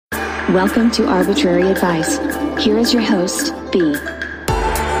Welcome to Arbitrary Advice. Here is your host, B.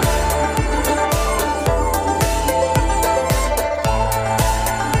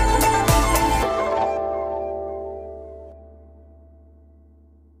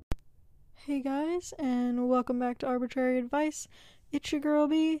 Hey guys, and welcome back to Arbitrary Advice. It's your girl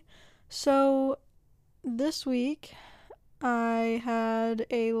B. So, this week, I had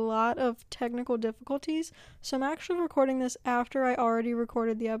a lot of technical difficulties, so I'm actually recording this after I already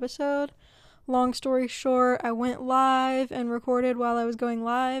recorded the episode. Long story short, I went live and recorded while I was going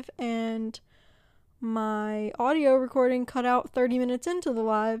live, and my audio recording cut out 30 minutes into the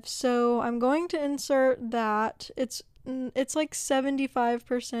live, so I'm going to insert that. It's like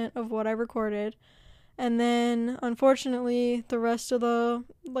 75% of what I recorded, and then unfortunately the rest of the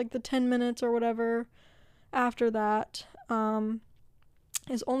 10 minutes or whatever after that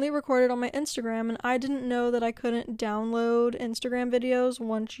is only recorded on my Instagram, and I didn't know that I couldn't download Instagram videos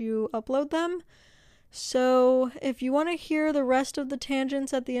once you upload them. So if you want to hear the rest of the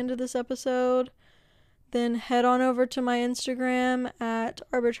tangents at the end of this episode, then head on over to my Instagram at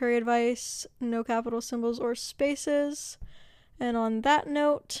Arbitrary Advice, no capital symbols or spaces. And on that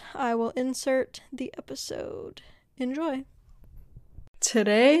note, I will insert the episode. Enjoy.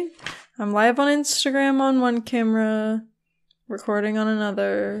 Today, I'm live on Instagram on one camera, recording on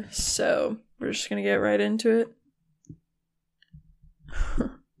another, so we're just gonna get right into it.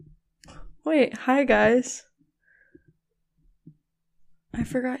 Wait, hi guys. I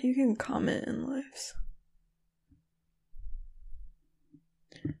forgot you can comment in lives.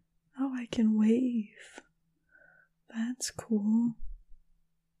 Oh, I can wave. That's cool.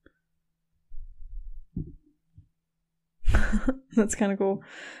 That's kind of cool.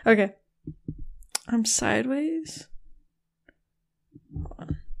 Okay. I'm sideways. Hold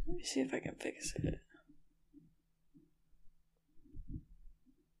on. Let me see if I can fix it.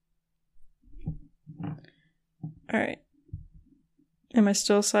 Alright. Am I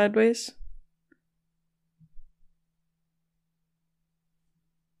still sideways?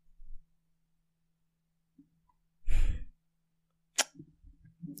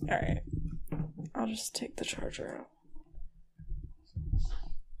 Alright. I'll just take the charger out.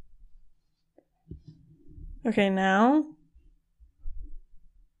 Okay, now.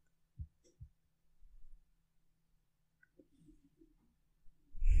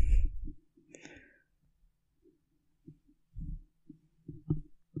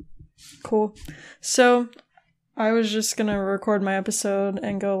 Cool. So, I was just gonna record my episode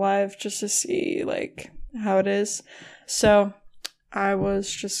and go live just to see, how it is. So, I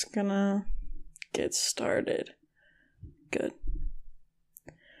was just gonna get started. Good.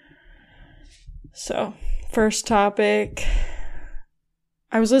 So, first topic.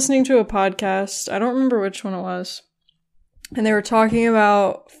 I was listening to a podcast. I don't remember which one it was. And they were talking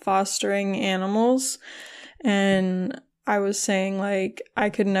about fostering animals. And I was saying, I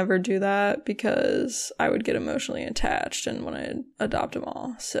could never do that because I would get emotionally attached and want to adopt them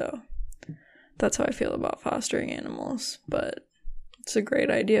all. So, that's how I feel about fostering animals. But it's a great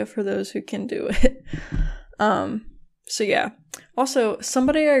idea for those who can do it. So yeah. Also,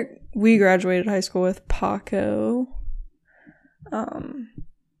 somebody we graduated high school with, Paco,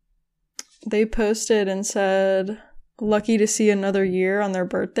 they posted and said, lucky to see another year on their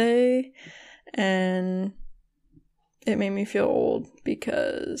birthday, and it made me feel old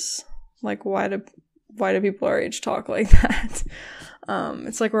because, why do people our age talk like that?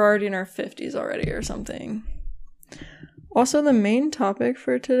 It's like we're already in our 50s already or something. Also, the main topic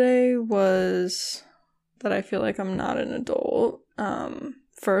for today was that I feel like I'm not an adult.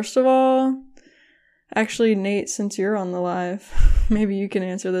 First of all, actually, Nate, since you're on the live, maybe you can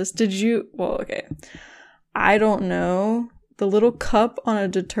answer this. Okay. I don't know. The little cup on a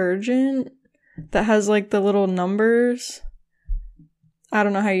detergent that has, the little numbers. I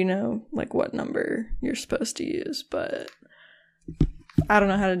don't know how you know, what number you're supposed to use, but I don't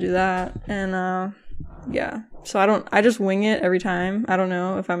know how to do that. And, yeah, so I just wing it every time. I don't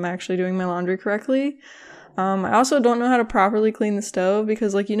know if I'm actually doing my laundry correctly. I also don't know how to properly clean the stove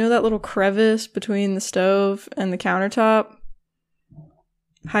because, that little crevice between the stove and the countertop?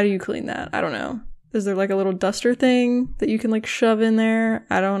 How do you clean that? I don't know. Is there, a little duster thing that you can, shove in there?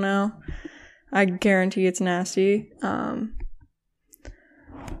 I don't know. I guarantee it's nasty.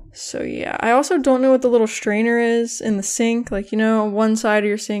 So yeah, I also don't know what the little strainer is in the sink. One side of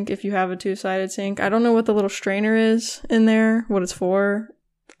your sink, if you have a two-sided sink. I don't know what the little strainer is in there, what it's for.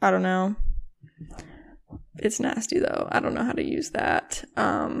 I don't know. It's nasty though. I don't know how to use that.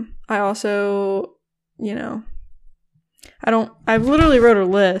 I also, I've literally wrote a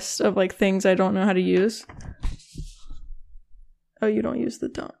list of things I don't know how to use. Oh, you don't use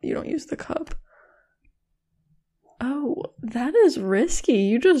the cup. Oh, that is risky.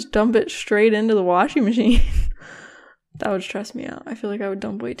 You just dump it straight into the washing machine. That would stress me out. I feel like I would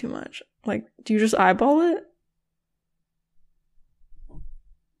dump way too much. Like, do you just eyeball it?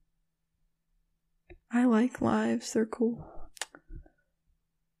 I like lives. They're cool.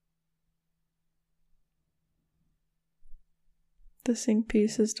 The sink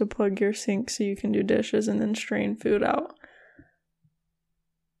piece is to plug your sink so you can do dishes and then strain food out.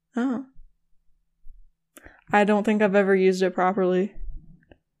 Oh. I don't think I've ever used it properly.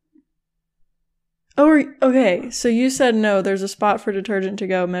 Oh, okay. So you said no, there's a spot for detergent to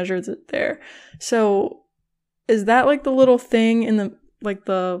go, measures it there. So is that like the little thing in the, like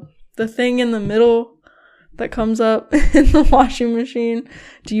the thing in the middle that comes up in the washing machine?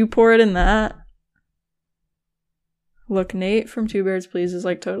 Do you pour it in that? Look, Nate from Two Bears Please is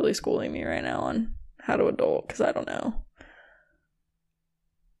like totally schooling me right now on how to adult, because I don't know.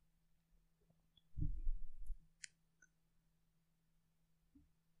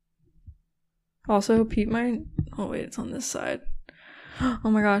 Also, oh wait, it's on this side. Oh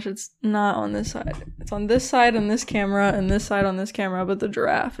my gosh, it's not on this side. It's on this side on this camera and this side on this camera, but the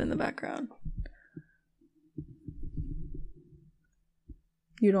giraffe in the background.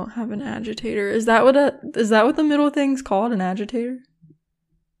 You don't have an agitator. Is that what the middle thing's called, an agitator?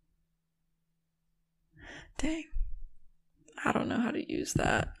 Dang. I don't know how to use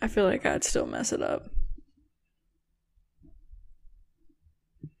that. I feel like I'd still mess it up.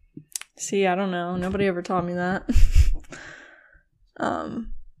 See, I don't know. Nobody ever taught me that.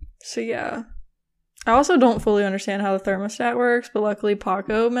 So yeah. I also don't fully understand how the thermostat works, but luckily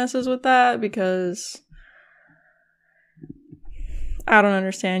Paco messes with that because I don't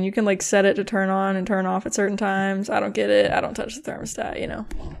understand. You can like set it to turn on and turn off at certain times. I don't get it. I don't touch the thermostat, you know.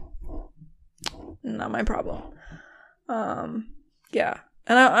 Not my problem. Yeah.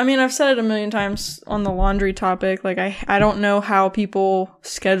 And I mean, I've said it a million times on the laundry topic. Like, I don't know how people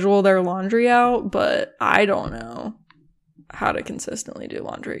schedule their laundry out, but I don't know how to consistently do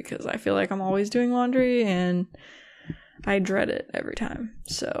laundry because I feel like I'm always doing laundry and I dread it every time.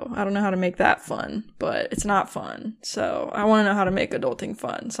 So I don't know how to make that fun, but it's not fun. So I want to know how to make adulting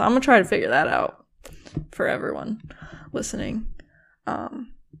fun. So I'm going to try to figure that out for everyone listening.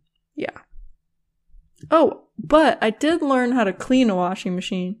 Yeah. Oh, but I did learn how to clean a washing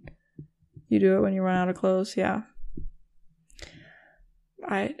machine. You do it when you run out of clothes, yeah.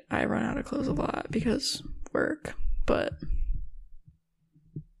 I run out of clothes a lot because work, but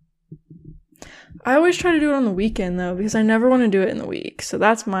I always try to do it on the weekend though because I never want to do it in the week. So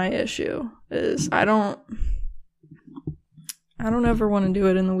that's my issue is I don't ever want to do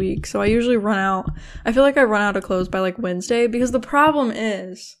it in the week. So I usually I feel like I run out of clothes by like Wednesday because the problem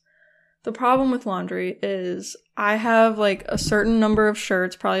with laundry is I have like a certain number of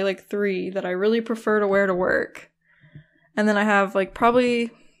shirts, probably like 3 that I really prefer to wear to work. And then I have like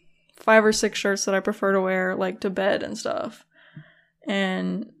probably 5 or 6 shirts that I prefer to wear like to bed and stuff.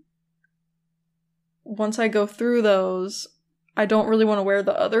 And once I go through those, I don't really want to wear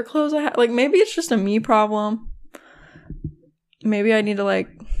the other clothes I have. Like maybe it's just a me problem. Maybe I need to like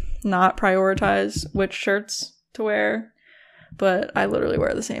not prioritize which shirts to wear. But I literally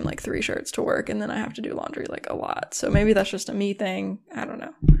wear the same like 3 shirts to work and then I have to do laundry like a lot. So maybe that's just a me thing. I don't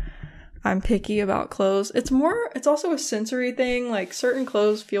know. I'm picky about clothes. It's also a sensory thing. Like certain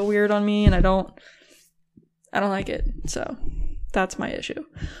clothes feel weird on me and I don't like it. So that's my issue.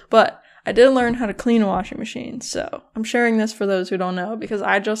 But I did learn how to clean a washing machine. So I'm sharing this for those who don't know because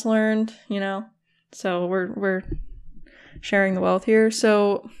I just learned, you know. So we're sharing the wealth here.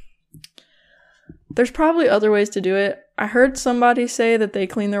 So there's probably other ways to do it. I heard somebody say that they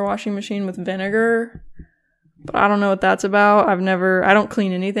clean their washing machine with vinegar, but I don't know what that's about. I don't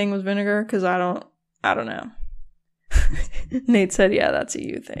clean anything with vinegar because I don't know. Nate said, yeah, that's a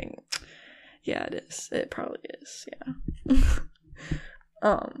you thing. Yeah, it is. It probably is.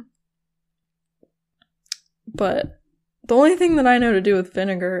 Yeah. But the only thing that I know to do with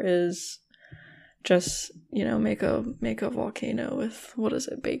vinegar is just, you know, make a volcano with, what is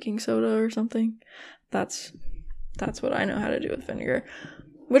it, baking soda or something. That's what I know how to do with vinegar.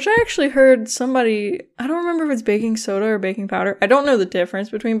 Which I actually heard somebody, I don't remember if it's baking soda or baking powder. I don't know the difference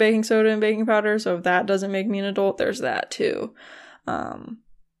between baking soda and baking powder, so if that doesn't make me an adult, there's that too.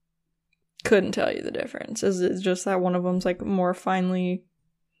 Couldn't tell you the difference. It's just that one of them's like more finely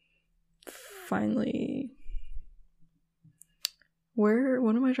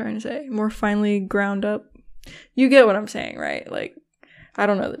what am I trying to say? More finely ground up. You get what I'm saying, right? Like, I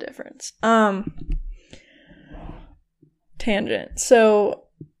don't know the difference. Tangent. So,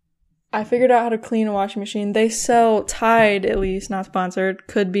 I figured out how to clean a washing machine. They sell Tide, at least, not sponsored,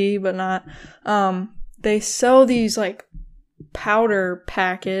 could be, but not. They sell these like powder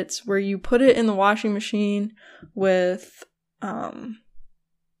packets where you put it in the washing machine with hot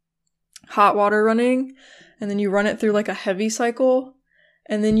water running, and then you run it through like a heavy cycle,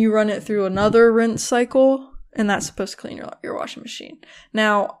 and then you run it through another rinse cycle, and that's supposed to clean your washing machine.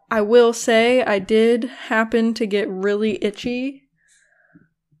 Now, I will say I did happen to get really itchy,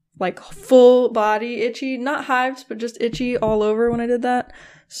 like full body itchy, not hives, but just itchy all over when I did that.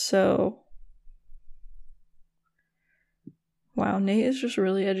 So, wow, Nate is just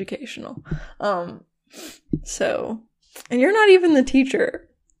really educational. So, and you're not even the teacher,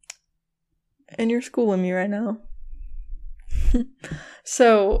 and you're schooling me right now.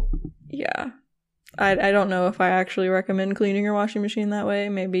 So, yeah, I don't know if I actually recommend cleaning your washing machine that way.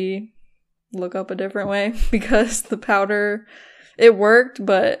 Maybe look up a different way, because the powder, it worked,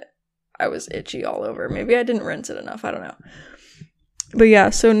 but I was itchy all over. Maybe I didn't rinse it enough. I don't know. But yeah,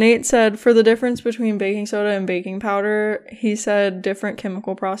 so Nate said for the difference between baking soda and baking powder, he said different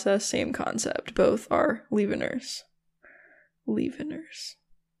chemical process, same concept. Both are leaveners. Leaveners.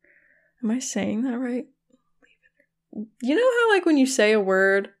 Am I saying that right? You know how like when you say a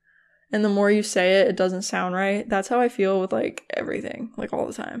word and the more you say it, it doesn't sound right? That's how I feel with like everything, like all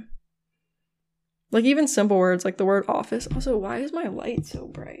the time. Like even simple words like the word office. Also, why is my light so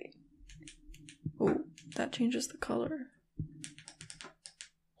bright? Oh, that changes the color.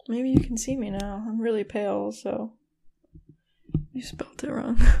 Maybe you can see me now. I'm really pale, so you spelled it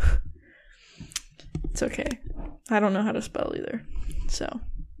wrong. It's okay. I don't know how to spell either. So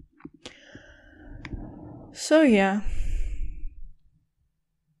yeah.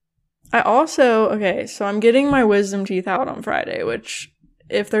 So I'm getting my wisdom teeth out on Friday, which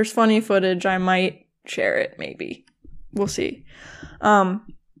if there's funny footage, I might share it, maybe. We'll see.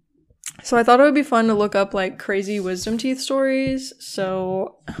 So I thought it would be fun to look up like crazy wisdom teeth stories.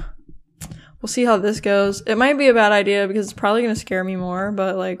 So we'll see how this goes. It might be a bad idea because it's probably going to scare me more,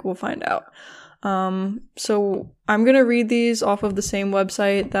 but like we'll find out. So I'm going to read these off of the same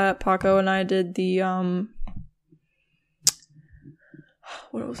website that Paco and I did the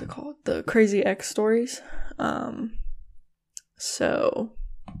what was it called? The Crazy X stories. So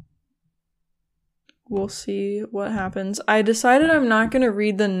we'll see what happens. I decided I'm not going to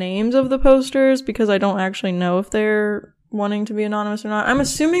read the names of the posters because I don't actually know if they're wanting to be anonymous or not. I'm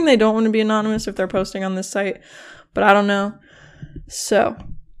assuming they don't want to be anonymous if they're posting on this site, but I don't know. So,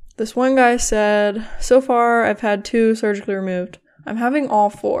 this one guy said, so far I've had 2 surgically removed. I'm having all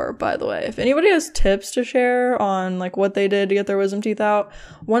 4, by the way. If anybody has tips to share on like what they did to get their wisdom teeth out,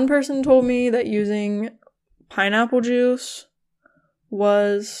 one person told me that using pineapple juice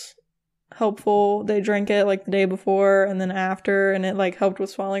was helpful. They drank it like the day before and then after, and it like helped with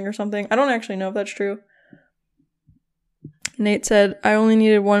swelling or something. I don't actually know if that's true. Nate said, I only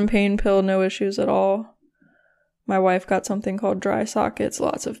needed 1 pain pill, no issues at all. My wife got something called dry sockets,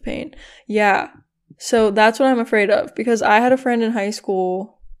 lots of pain. Yeah, so that's what I'm afraid of, because I had a friend in high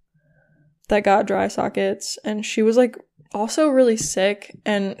school that got dry sockets, and she was like also really sick,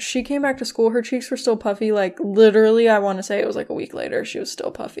 and she came back to school, her cheeks were still puffy, like literally I want to say it was like a week later she was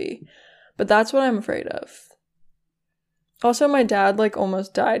still puffy. But that's what I'm afraid of. Also, my dad like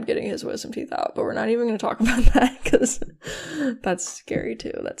almost died getting his wisdom teeth out, but we're not even going to talk about that because that's scary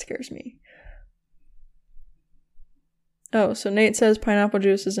too. That scares me. Oh, so Nate says pineapple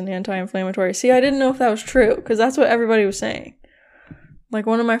juice is an anti-inflammatory. See, I didn't know if that was true because that's what everybody was saying. Like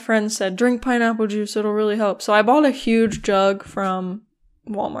one of my friends said, drink pineapple juice, it'll really help. So I bought a huge jug from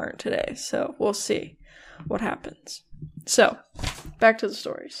Walmart today. So we'll see what happens. So back to the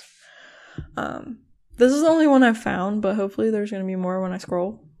stories. This is the only one I've found, but hopefully there's going to be more when I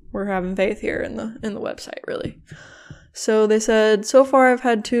scroll. We're having faith here in the website, really. So they said, so far I've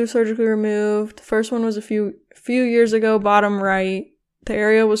had 2 surgically removed. The first one was a few years ago, bottom right. The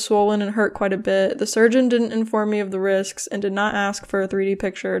area was swollen and hurt quite a bit. The surgeon didn't inform me of the risks and did not ask for a 3D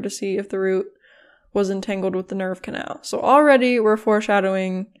picture to see if the root was entangled with the nerve canal. So already we're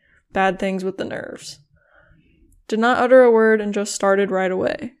foreshadowing bad things with the nerves. Did not utter a word and just started right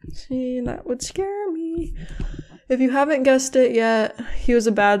away. See, that would scare me. If you haven't guessed it yet, he was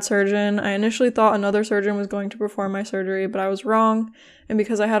a bad surgeon. I initially thought another surgeon was going to perform my surgery, but I was wrong. And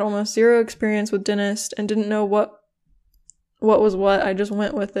because I had almost 0 experience with dentists and didn't know what was what, I just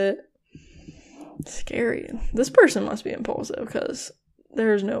went with it. Scary. This person must be impulsive because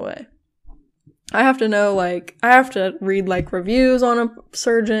there's no way. I have to know, like, I have to read, like, reviews on a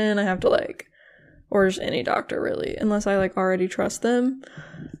surgeon. I have to, like, or just any doctor, really, unless I, like, already trust them.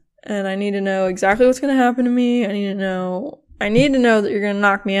 And I need to know exactly what's going to happen to me. I need to know I need to know that you're going to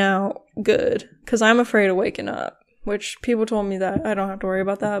knock me out good, because I'm afraid of waking up, which people told me that I don't have to worry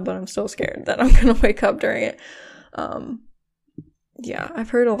about that, but I'm still scared that I'm going to wake up during it. Yeah, I've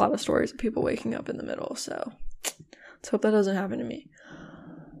heard a lot of stories of people waking up in the middle, so let's hope that doesn't happen to me.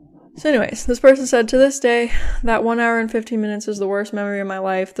 So anyways, this person said, to this day, that 1 hour and 15 minutes is the worst memory of my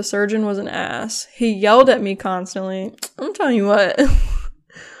life. The surgeon was an ass. He yelled at me constantly. I'm telling you what.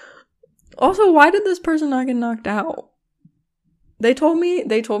 Also, why did this person not get knocked out? They told me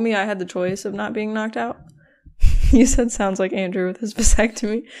I had the choice of not being knocked out. You said sounds like Andrew with his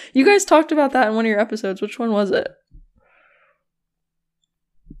vasectomy. You guys talked about that in one of your episodes. Which one was it?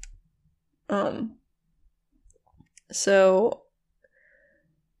 So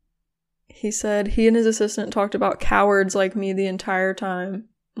he said he and his assistant talked about cowards like me the entire time.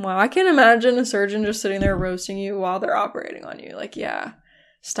 Wow, I can't imagine a surgeon just sitting there roasting you while they're operating on you. Like, yeah,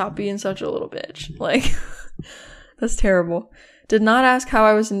 stop being such a little bitch. Like, that's terrible. Did not ask how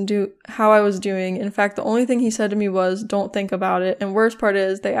I was doing. In fact, the only thing he said to me was, don't think about it. And worst part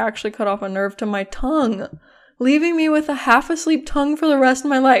is, they actually cut off a nerve to my tongue, leaving me with a half-asleep tongue for the rest of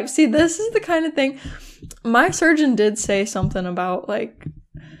my life. See, this is the kind of thing. My surgeon did say something about, like,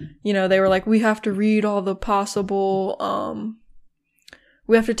 you know, they were like, we have to read all the possible,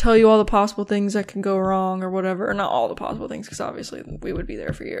 we have to tell you all the possible things that can go wrong or whatever. Or not all the possible things, because obviously we would be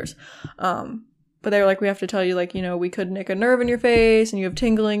there for years. But they were like, we have to tell you, like, you know, we could nick a nerve in your face and you have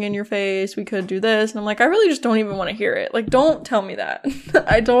tingling in your face. We could do this. And I'm like, I really just don't even want to hear it. Like, don't tell me that.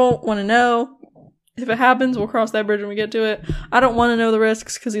 I don't want to know. If it happens, we'll cross that bridge when we get to it. I don't want to know the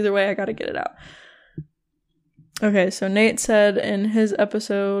risks, because either way, I got to get it out. Okay, so Nate said in the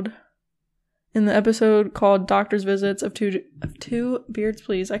episode called Doctor's Visits of Two Beards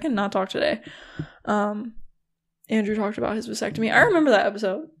Please. I cannot talk today. Andrew talked about his vasectomy. I remember that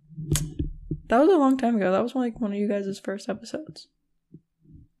episode. That was a long time ago. That was like one of you guys' first episodes.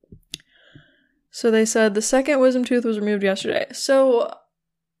 So they said the second wisdom tooth was removed yesterday. So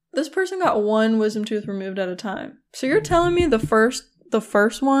this person got one wisdom tooth removed at a time. So you're telling me the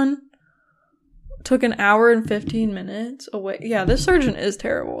first one took 1 hour and 15 minutes away? Yeah, this surgeon is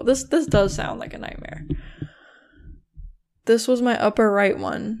terrible. This does sound like a nightmare. This was my upper right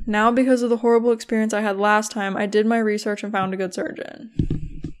one. Now, because of the horrible experience I had last time, I did my research and found a good surgeon.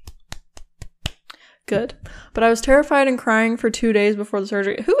 Good. But I was terrified and crying for 2 days before the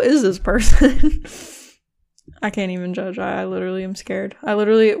surgery. Who is this person? I can't even judge. I literally am scared. I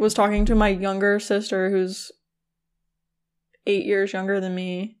literally was talking to my younger sister, who's 8 years younger than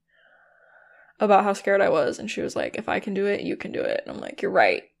me, about how scared I was. And she was like, if I can do it, you can do it. And I'm like, you're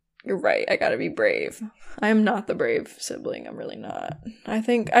right. I gotta be brave. I am not the brave sibling. I'm really not.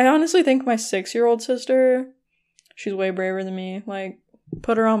 I honestly think my 6-year-old sister, she's way braver than me. Like,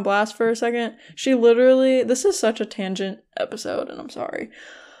 put her on blast for a second. She literally, this is such a tangent episode, and I'm sorry,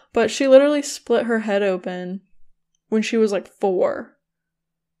 but she literally split her head open when she was like 4.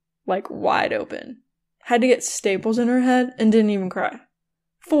 Like, wide open. Had to get staples in her head and didn't even cry.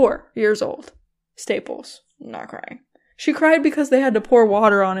 4 years old. Staples. Not crying. She cried because they had to pour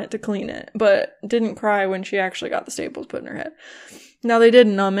water on it to clean it, but didn't cry when she actually got the staples put in her head. Now, they did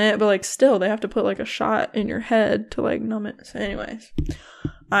numb it, but, like, still, they have to put, like, a shot in your head to, like, numb it. So, anyways.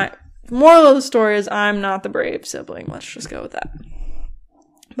 Moral of the story is I'm not the brave sibling. Let's just go with that.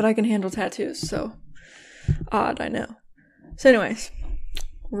 But I can handle tattoos, so odd, I know. So, anyways.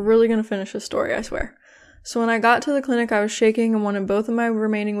 We're really gonna finish this story, I swear. So when I got to the clinic, I was shaking and wanted both of my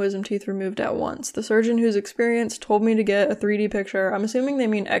remaining wisdom teeth removed at once. The surgeon who's experienced told me to get a 3D picture, I'm assuming they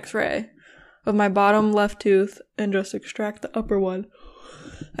mean x-ray, of my bottom left tooth and just extract the upper one.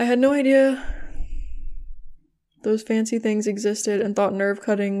 I had no idea those fancy things existed and thought nerve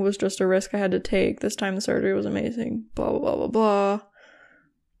cutting was just a risk I had to take. This time the surgery was amazing. Blah, blah, blah, blah, blah.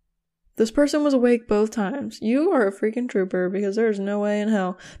 This person was awake both times. You are a freaking trooper, because there's no way in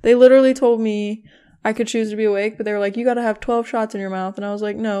hell. They literally told me I could choose to be awake, but they were like, you gotta have 12 shots in your mouth. And I was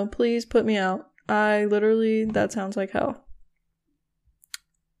like, no, please put me out. That sounds like hell.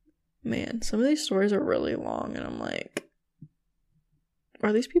 Man, some of these stories are really long, and I'm like,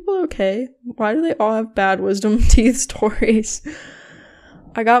 are these people okay? Why do they all have bad wisdom teeth stories?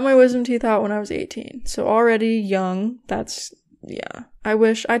 I got my wisdom teeth out when I was 18, so already young. Yeah.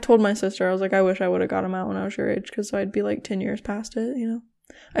 I told my sister, I was like, I wish I would have got them out when I was your age, because I'd be like 10 years past it, you know?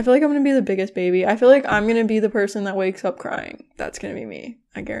 I feel like I'm going to be the biggest baby. I feel like I'm going to be the person that wakes up crying. That's going to be me.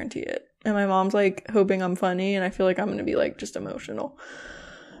 I guarantee it. And my mom's like hoping I'm funny, and I feel like I'm going to be like just emotional.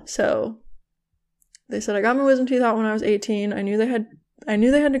 So they said I got my wisdom teeth out when I was 18. I knew they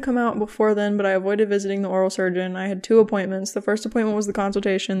had to come out before then, but I avoided visiting the oral surgeon. I had 2 appointments. The first appointment was the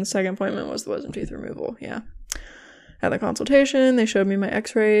consultation. The second appointment was the wisdom teeth removal. Yeah. At the consultation, they showed me my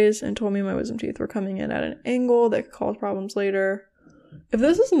x-rays and told me my wisdom teeth were coming in at an angle that could cause problems later. If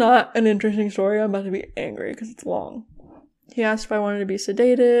this is not an interesting story, I'm about to be angry because it's long. He asked if I wanted to be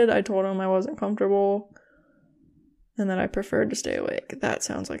sedated. I told him I wasn't comfortable and that I preferred to stay awake. That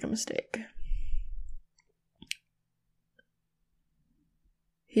sounds like a mistake.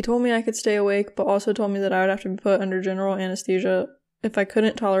 He told me I could stay awake, but also told me that I would have to be put under general anesthesia if I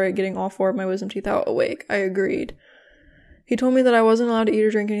couldn't tolerate getting all 4 of my wisdom teeth out awake. I agreed. He told me that I wasn't allowed to eat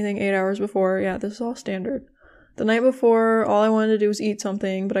or drink anything 8 hours before. Yeah, this is all standard. The night before, all I wanted to do was eat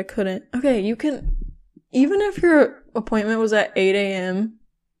something, but I couldn't. Okay, you can... Even if your appointment was at 8 a.m.,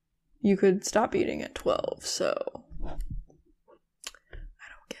 you could stop eating at 12, so... I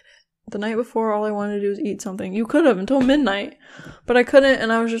don't get it. The night before, all I wanted to do was eat something. You could have until midnight, but I couldn't,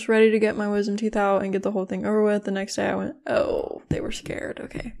 and I was just ready to get my wisdom teeth out and get the whole thing over with. The next day I went... Oh, they were scared.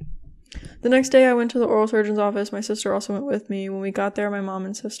 Okay. The next day I went to the oral surgeon's office. My sister also went with me. When we got there, my mom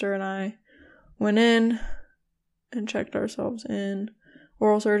and sister and I went in and checked ourselves in.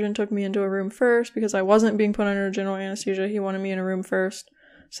 Oral surgeon took me into a room first because I wasn't being put under general anesthesia. He wanted me in a room first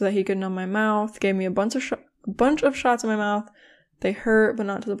so that he could numb my mouth. Gave me a bunch of shots in my mouth. They hurt, but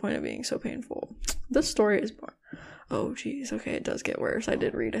not to the point of being so painful. This story is boring. Oh, geez. Okay, it does get worse. I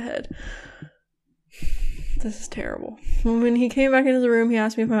did read ahead. This is terrible. When he came back into the room, he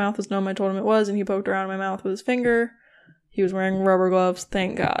asked me if my mouth was numb. I told him it was, and he poked around in my mouth with his finger. He was wearing rubber gloves.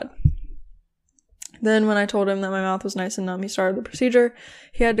 Thank God. Then when I told him that my mouth was nice and numb, he started the procedure.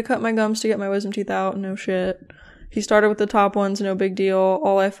 He had to cut my gums to get my wisdom teeth out. No shit. He started with the top ones. No big deal.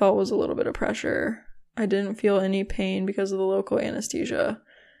 All I felt was a little bit of pressure. I didn't feel any pain because of the local anesthesia.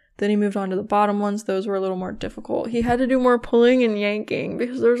 Then he moved on to the bottom ones. Those were a little more difficult. He had to do more pulling and yanking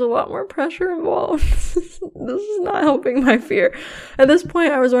because there's a lot more pressure involved. This is not helping my fear. At this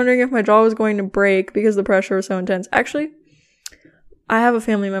point, I was wondering if my jaw was going to break because the pressure was so intense. Actually, I have a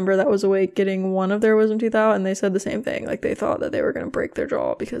family member that was awake getting one of their wisdom teeth out, and they said the same thing. Like, they thought that they were going to break their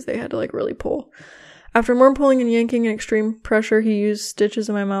jaw because they had to, like, really pull. After more pulling and yanking and extreme pressure, he used stitches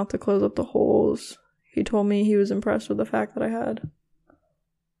in my mouth to close up the holes. He told me he was impressed with the fact that I had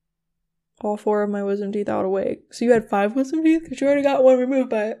all 4 of my wisdom teeth out awake. So you had 5 wisdom teeth? Because you already got one removed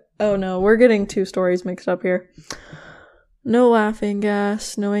by it. Oh no, we're getting 2 stories mixed up here. No laughing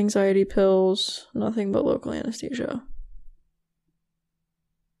gas, no anxiety pills, nothing but local anesthesia.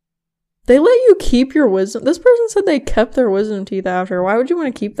 They let you keep your wisdom. This person said they kept their wisdom teeth after. Why would you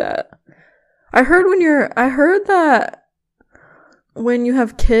want to keep that? I heard that when you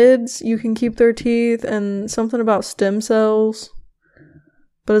have kids, you can keep their teeth and something about stem cells.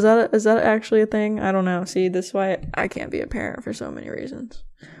 But is that actually a thing? I don't know. See, this is why I can't be a parent for so many reasons.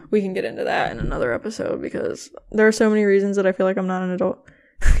 We can get into that in another episode because there are so many reasons that I feel like I'm not an adult.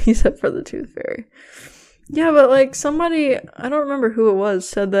 Except for the tooth fairy. Yeah, but like somebody, I don't remember who it was,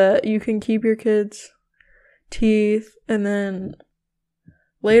 said that you can keep your kids' teeth and then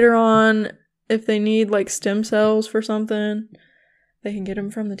later on, if they need like stem cells for something, they can get them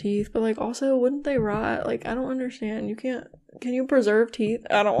from the teeth. But like also, wouldn't they rot? Like, I don't understand. Can you preserve teeth?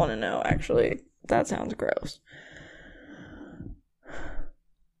 I don't want to know, actually. That sounds gross.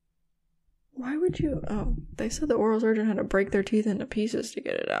 Why would you? Oh, they said the oral surgeon had to break their teeth into pieces to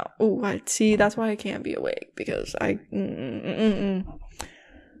get it out. Oh, I see. That's why I can't be awake, because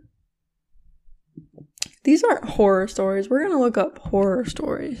These aren't horror stories. We're gonna look up horror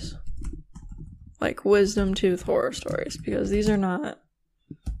stories. Like wisdom tooth horror stories, because these are not.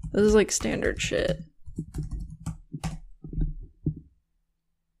 This is like standard shit.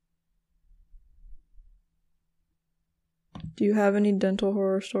 Do you have any dental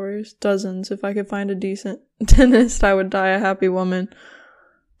horror stories? Dozens. If I could find a decent dentist, I would die a happy woman.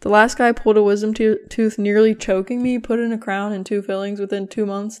 The last guy pulled a wisdom tooth, nearly choking me, put in a crown and 2 fillings. Within 2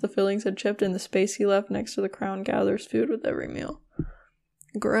 months, the fillings had chipped, and the space he left next to the crown gathers food with every meal.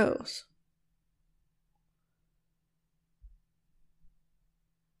 Gross.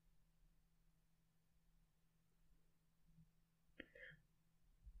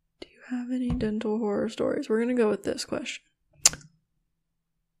 Do you have any dental horror stories? We're gonna go with this question.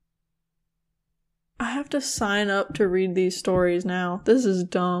 I have to sign up to read these stories now. This is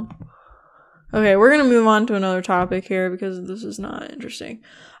dumb. Okay, we're going to move on to another topic here because this is not interesting.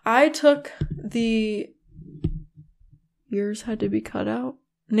 I took yours had to be cut out.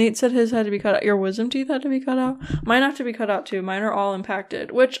 Nate said his had to be cut out. Your wisdom teeth had to be cut out. Mine have to be cut out too. Mine are all impacted,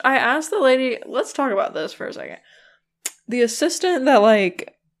 which I asked the lady, let's talk about this for a second. The assistant that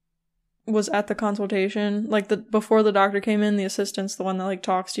like was at the consultation, like before the doctor came in, the assistant's the one that like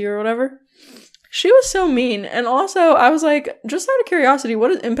talks to you or whatever. She was so mean. And also, I was like, just out of curiosity, what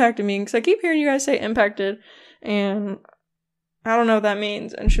does impacted mean? Because I keep hearing you guys say impacted. And I don't know what that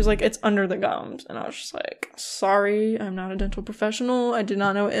means. And she was like, it's under the gums. And I was just like, sorry, I'm not a dental professional. I did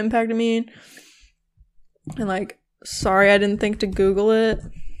not know what impacted mean. And like, sorry, I didn't think to Google it.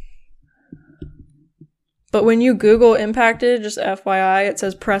 But when you Google impacted, just FYI, it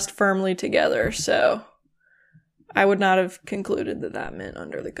says pressed firmly together. So I would not have concluded that that meant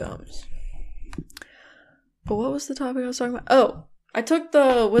under the gums. But what was the topic I was talking about? Oh, I took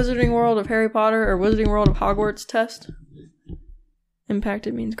the Wizarding World of Harry Potter or Wizarding World of Hogwarts test.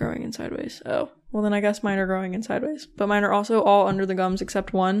 Impacted means growing in sideways. Oh, well then I guess mine are growing in sideways. But mine are also all under the gums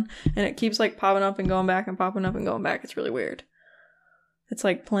except one. And it keeps like popping up and going back and popping up and going back. It's really weird. It's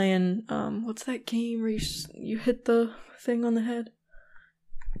like playing, what's that game where you hit the thing on the head?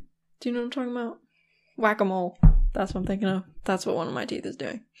 Do you know what I'm talking about? Whack-a-mole. That's what I'm thinking of. That's what one of my teeth is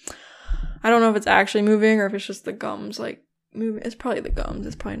doing. I don't know if it's actually moving or if it's just the gums like moving. It's probably the gums.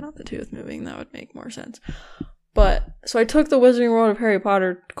 It's probably not the tooth moving. That would make more sense. But, so I took the Wizarding World of Harry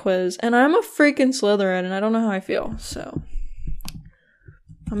Potter quiz, and I'm a freaking Slytherin, and I don't know how I feel, so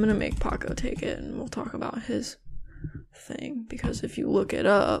I'm gonna make Paco take it, and we'll talk about his thing, because if you look it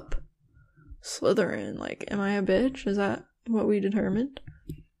up, Slytherin, like, am I a bitch? Is that what we determined?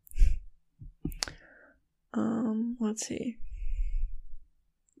 Let's see.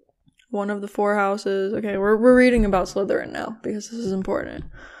 One of the 4 houses. Okay, we're reading about Slytherin now, because this is important.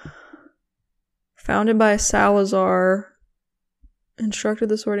 Founded by Salazar, instructed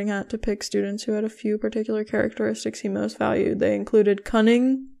the Sorting Hat to pick students who had a few particular characteristics he most valued. They included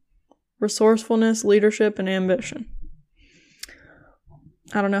cunning, resourcefulness, leadership, and ambition.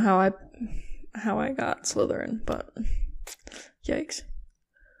 I don't know how I got Slytherin, but yikes.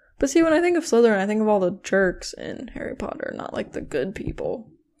 But see, when I think of Slytherin, I think of all the jerks in Harry Potter, not like the good people.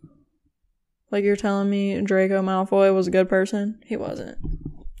 Like you're telling me Draco Malfoy was a good person? He wasn't.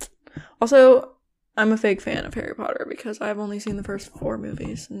 Also, I'm a fake fan of Harry Potter because I've only seen the first 4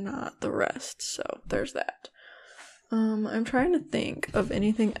 movies, not the rest, so there's that. I'm trying to think of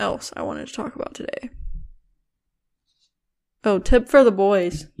anything else I wanted to talk about today. Oh, tip for the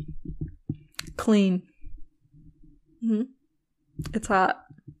boys. Clean. It's hot.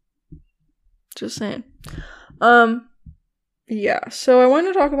 Just saying. Yeah, so I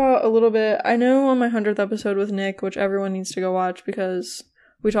wanted to talk about a little bit. I know on my 100th episode with Nick, which everyone needs to go watch because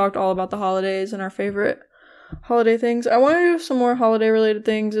we talked all about the holidays and our favorite holiday things. I want to do some more holiday related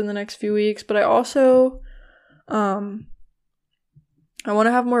things in the next few weeks, but I also, I want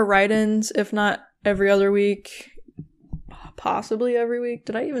to have more write-ins, if not every other week, possibly every week.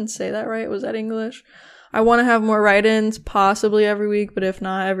 Did I even say that right? Was that English? I want to have more write-ins, possibly every week, but if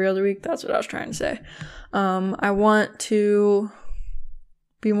not every other week, that's what I was trying to say. I want to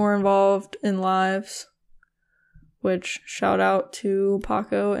be more involved in lives, which shout out to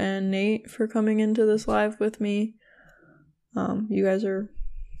Paco and Nate for coming into this live with me. You guys are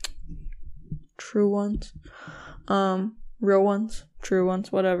true ones. Real ones, true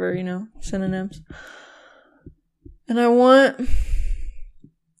ones, whatever, synonyms. And I want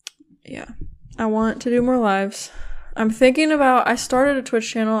to do more lives. I'm thinking about, I started a Twitch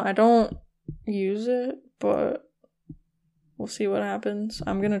channel. I don't use it, but we'll see what happens.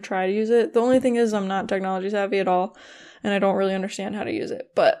 I'm going to try to use it. The only thing is I'm not technology savvy at all, and I don't really understand how to use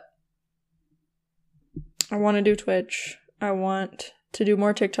it, but I want to do Twitch. I want to do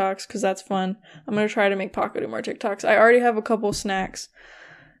more TikToks because that's fun. I'm going to try to make Paco do more TikToks. I already have a couple snacks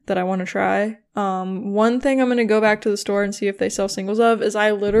that I want to try. One thing I'm going to go back to the store and see if they sell singles of is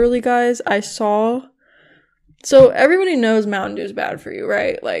so everybody knows Mountain Dew is bad for you,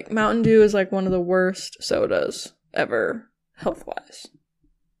 right? Like, Mountain Dew is like one of the worst sodas ever, health-wise.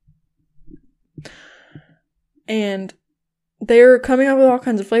 And they're coming up with all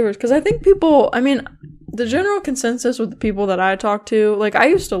kinds of flavors, because I think the general consensus with the people that I talk to, like, I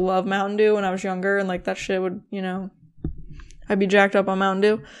used to love Mountain Dew when I was younger, and like that shit would, I'd be jacked up on Mountain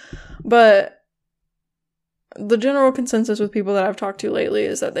Dew. But the general consensus with people that I've talked to lately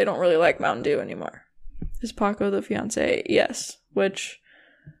is that they don't really like Mountain Dew anymore. Is Paco the fiance? Yes. Which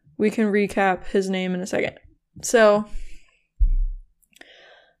we can recap his name in a second. So,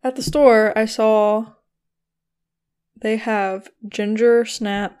 at the store, I saw they have ginger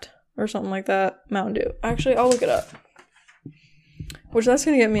snapped or something like that Mountain Dew. Actually, I'll look it up. Which that's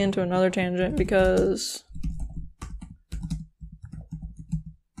going to get me into another tangent because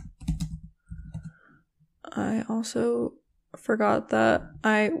I also forgot that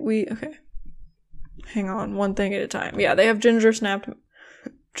okay. Hang on, one thing at a time. Yeah, they have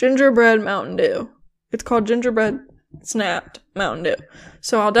gingerbread Mountain Dew. It's called gingerbread snapped Mountain Dew.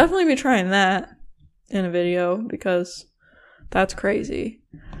 So I'll definitely be trying that in a video because that's crazy.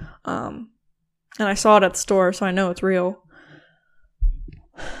 And I saw it at the store, so I know it's real.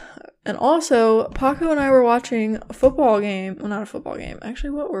 And also, Paco and I were watching a football game. Well, not a football game.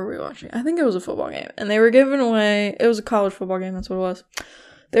 Actually, what were we watching? I think it was a football game. And they were giving away, it was a college football game, that's what it was.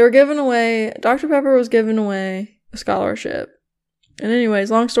 They were giving away, Dr. Pepper was giving away a scholarship. And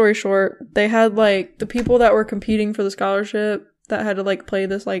anyways, long story short, they had, like, the people that were competing for the scholarship that had to, like, play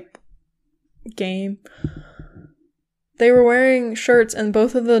this, like, game. They were wearing shirts, and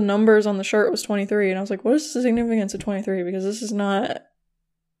both of the numbers on the shirt was 23. And I was like, what is the significance of 23? Because this is not...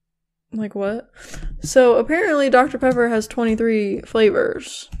 Like, what? So, apparently, Dr. Pepper has 23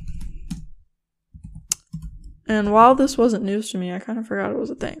 flavors. And while this wasn't news to me, I kind of forgot it was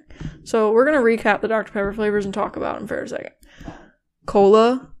a thing. So, we're going to recap the Dr. Pepper flavors and talk about them for a second.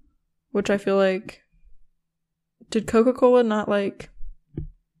 Cola, which I feel like... Did Coca-Cola not, like...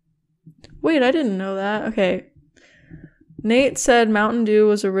 Wait, I didn't know that. Okay. Nate said Mountain Dew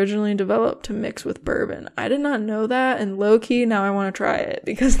was originally developed to mix with bourbon. I did not know that, and low-key, now I want to try it,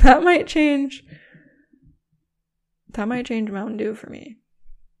 because that might change Mountain Dew for me.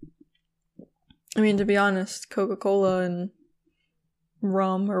 I mean, to be honest, Coca-Cola and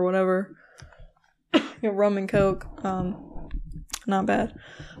rum or whatever, rum and Coke, not bad,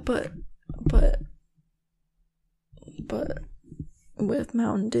 but with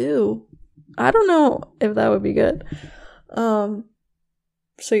Mountain Dew, I don't know if that would be good.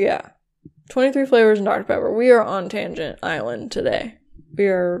 So yeah, 23 flavors in Dr. Pepper. We are on Tangent Island today. We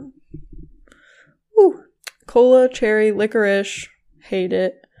are, cola, cherry, licorice, hate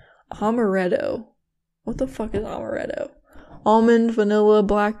it, amaretto. What the fuck is amaretto? Almond, vanilla,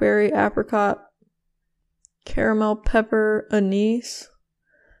 blackberry, apricot, caramel, pepper, anise,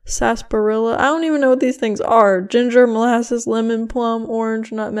 sarsaparilla. I don't even know what these things are. Ginger, molasses, lemon, plum,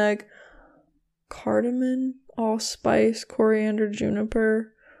 orange, nutmeg, cardamom, allspice, coriander,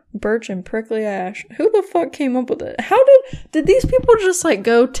 juniper, birch, and prickly ash. Who the fuck came up with it? How did these people just like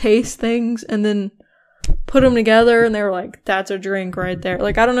go taste things and then put them together and they were like, that's a drink right there?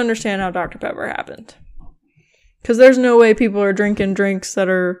 Like, I don't understand how Dr. Pepper happened. Because there's no way people are drinking drinks that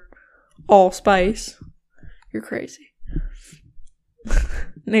are allspice. You're crazy.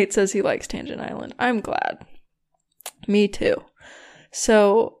 Nate says he likes Tangent Island. I'm glad. Me too.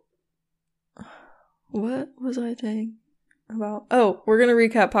 So, what was I saying about? Oh, we're going to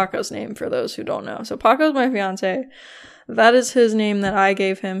recap Paco's name for those who don't know. So Paco's my fiance. That is his name that I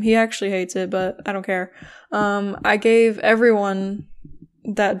gave him. He actually hates it, but I don't care. I gave everyone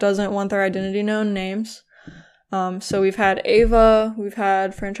that doesn't want their identity known names. So we've had Ava, we've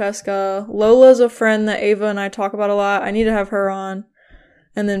had Francesca. Lola's a friend that Ava and I talk about a lot. I need to have her on.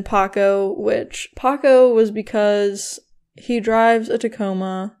 And then Paco, which Paco was because he drives a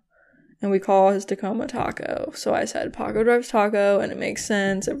Tacoma. And we call his Tacoma Taco. So I said, Paco drives taco, and it makes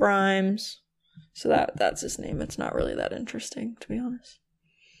sense. It rhymes. So that's his name. It's not really that interesting, to be honest.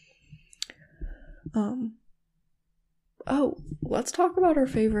 Oh, let's talk about our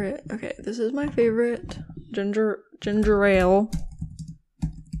favorite. Okay, this is my favorite ginger ale.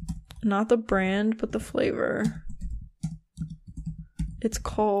 Not the brand, but the flavor. It's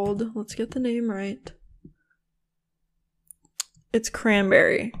called, let's get the name right. It's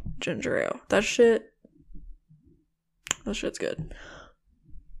cranberry ginger ale. That shit's good.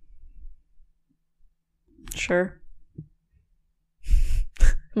 Sure.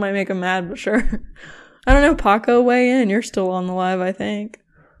 Might make him mad, but sure. I don't know, Paco, weigh in. You're still on the live, I think.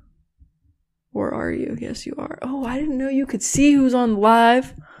 Or are you? Yes, you are. Oh, I didn't know you could see who's on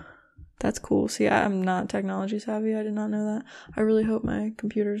live. That's cool. See, I'm not technology savvy. I did not know that. I really hope my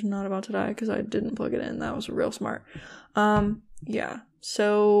computer's not about to die because I didn't plug it in. That was real smart. Yeah.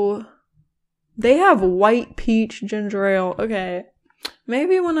 So they have white peach ginger ale. Okay.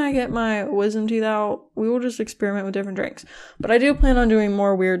 Maybe when I get my wisdom teeth out, we will just experiment with different drinks. But I do plan on doing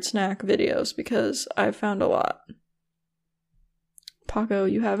more weird snack videos because I've found a lot. Paco,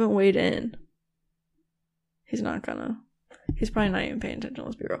 you haven't weighed in. He's probably not even paying attention,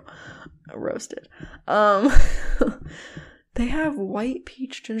 let's be real. Roasted. They have white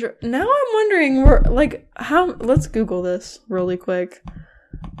peach ginger. Now I'm wondering, let's Google this really quick.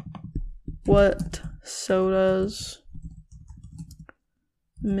 What sodas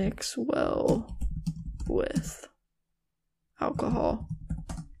mix well with alcohol?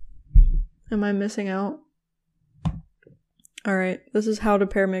 Am I missing out? Alright, this is how to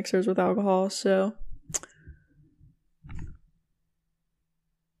pair mixers with alcohol, so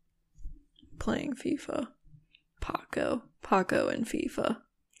playing FIFA. Paco and FIFA.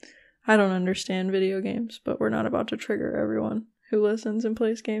 I don't understand video games, but we're not about to trigger everyone who listens and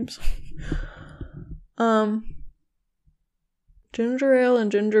plays games. Ginger ale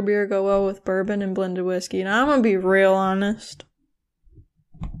and ginger beer go well with bourbon and blended whiskey. Now, I'm gonna be real honest.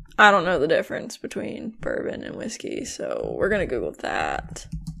 I don't know the difference between bourbon and whiskey, so we're gonna Google that.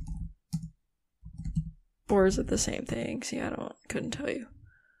 Or is it the same thing? See, couldn't tell you.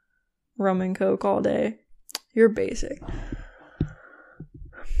 Rum and Coke all day. You're basic.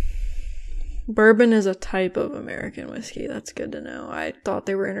 Bourbon is a type of American whiskey. That's good to know. I thought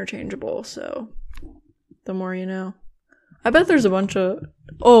they were interchangeable, so the more you know. I bet there's a bunch of...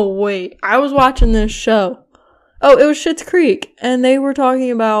 Oh, wait. I was watching this show. Oh, it was Schitt's Creek, and they were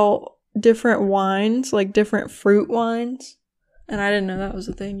talking about different wines, like different fruit wines, and I didn't know that was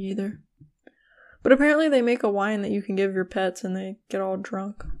a thing either. But apparently they make a wine that you can give your pets and they get all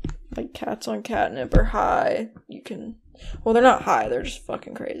drunk. Like cats on catnip or high. Well, they're not high, they're just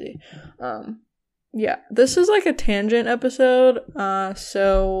fucking crazy. Yeah, this is like a tangent episode,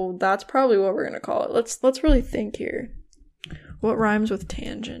 so that's probably what we're gonna call it. Let's really think here. What rhymes with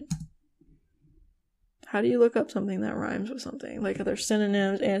tangent? How do you look up something that rhymes with something? Like, are there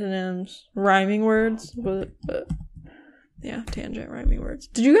synonyms, antonyms, rhyming words? But yeah, tangent, rhyming words.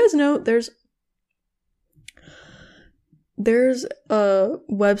 Did you guys know there's a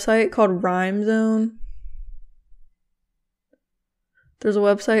website called Rhyme Zone? There's a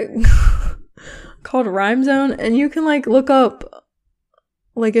website called Rhyme Zone, and you can, like, look up,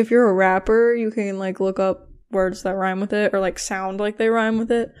 like, if you're a rapper, you can, like, look up words that rhyme with it, or, like, sound like they rhyme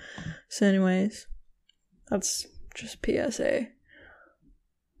with it. So anyways, that's just PSA.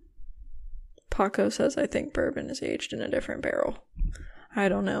 Paco says, I think bourbon is aged in a different barrel. I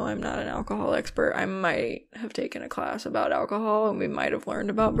don't know. I'm not an alcohol expert. I might have taken a class about alcohol, and we might have learned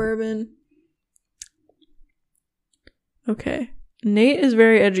about bourbon. Okay. Nate is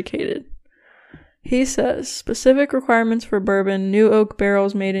very educated. He says, specific requirements for bourbon, new oak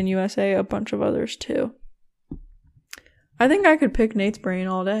barrels made in USA, a bunch of others too. I think I could pick Nate's brain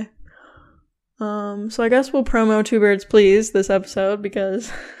all day. So I guess we'll promo Two Birds Please this episode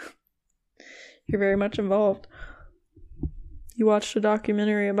because you're very much involved. You watched a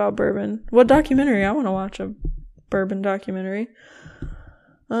documentary about bourbon. What documentary? I want to watch a bourbon documentary.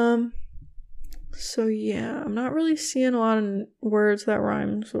 So yeah, I'm not really seeing a lot of words that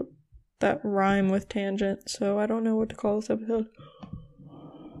rhyme with tangent, so I don't know what to call this episode.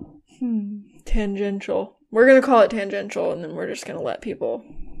 Tangential. We're gonna call it tangential, and then we're just gonna let people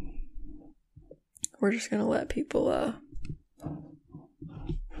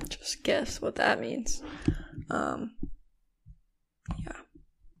just guess what that means. Yeah.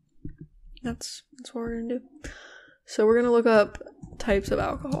 That's what we're gonna do. So we're gonna look up types of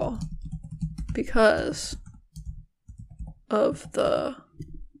alcohol because of the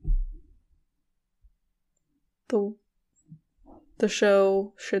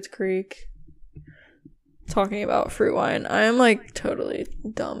show Schitt's Creek talking about fruit wine. I am like totally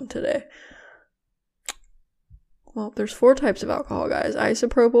dumb today. Well, there's 4 types of alcohol, guys.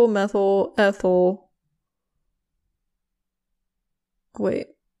 Isopropyl, methyl, ethyl. Wait.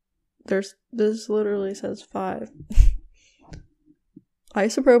 This literally says 5.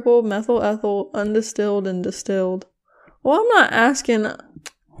 Isopropyl, methyl, ethyl, undistilled, and distilled. Well, I'm not asking...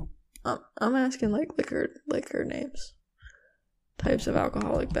 I'm asking, like, liquor names. Types of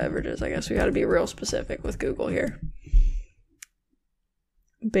alcoholic beverages. I guess we gotta be real specific with Google here.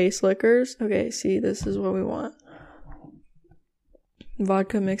 Base liquors. Okay, see, this is what we want.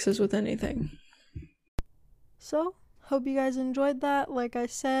 Vodka mixes with anything. So, hope you guys enjoyed that. Like I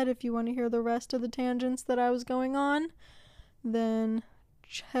said, if you want to hear the rest of the tangents that I was going on, then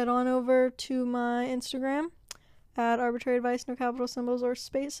head on over to my Instagram at arbitrary advice, no capital symbols or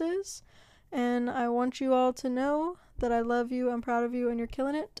spaces. And I want you all to know that I love you, I'm proud of you, and you're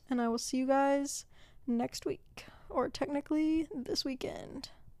killing it. And I will see you guys next week, or technically this weekend.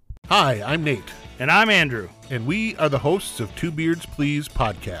 Hi, I'm Nate. And I'm Andrew. And we are the hosts of Two Beards Please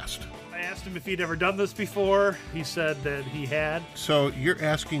podcast. I asked him if he'd ever done this before. He said that he had. So you're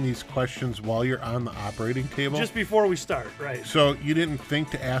asking these questions while you're on the operating table? Just before we start, right. So you didn't think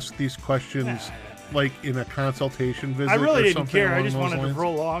to ask these questions like in a consultation visit? I really didn't something care. I just wanted lines? to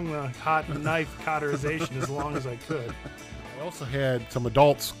prolong the hot knife cauterization as long as I could. I also had some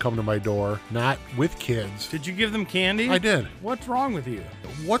adults come to my door, not with kids. Did you give them candy? I did. What's wrong with you?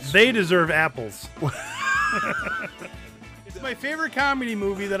 They deserve apples. It's my favorite comedy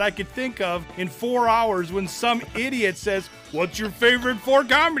movie that I could think of in 4 hours when some idiot says, what's your favorite 4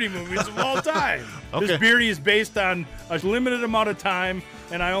 comedy movies of all time? Okay. This beer is based on a limited amount of time,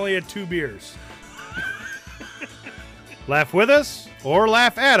 and I only had 2 beers. Laugh with us or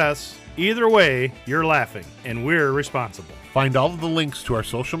laugh at us. Either way, you're laughing, and we're responsible. Find all of the links to our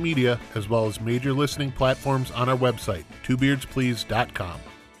social media as well as major listening platforms on our website, twobeardsplease.com.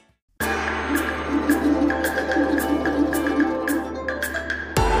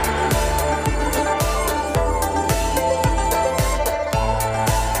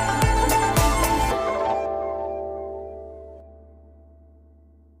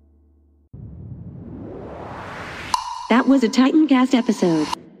 That was a Titancast episode.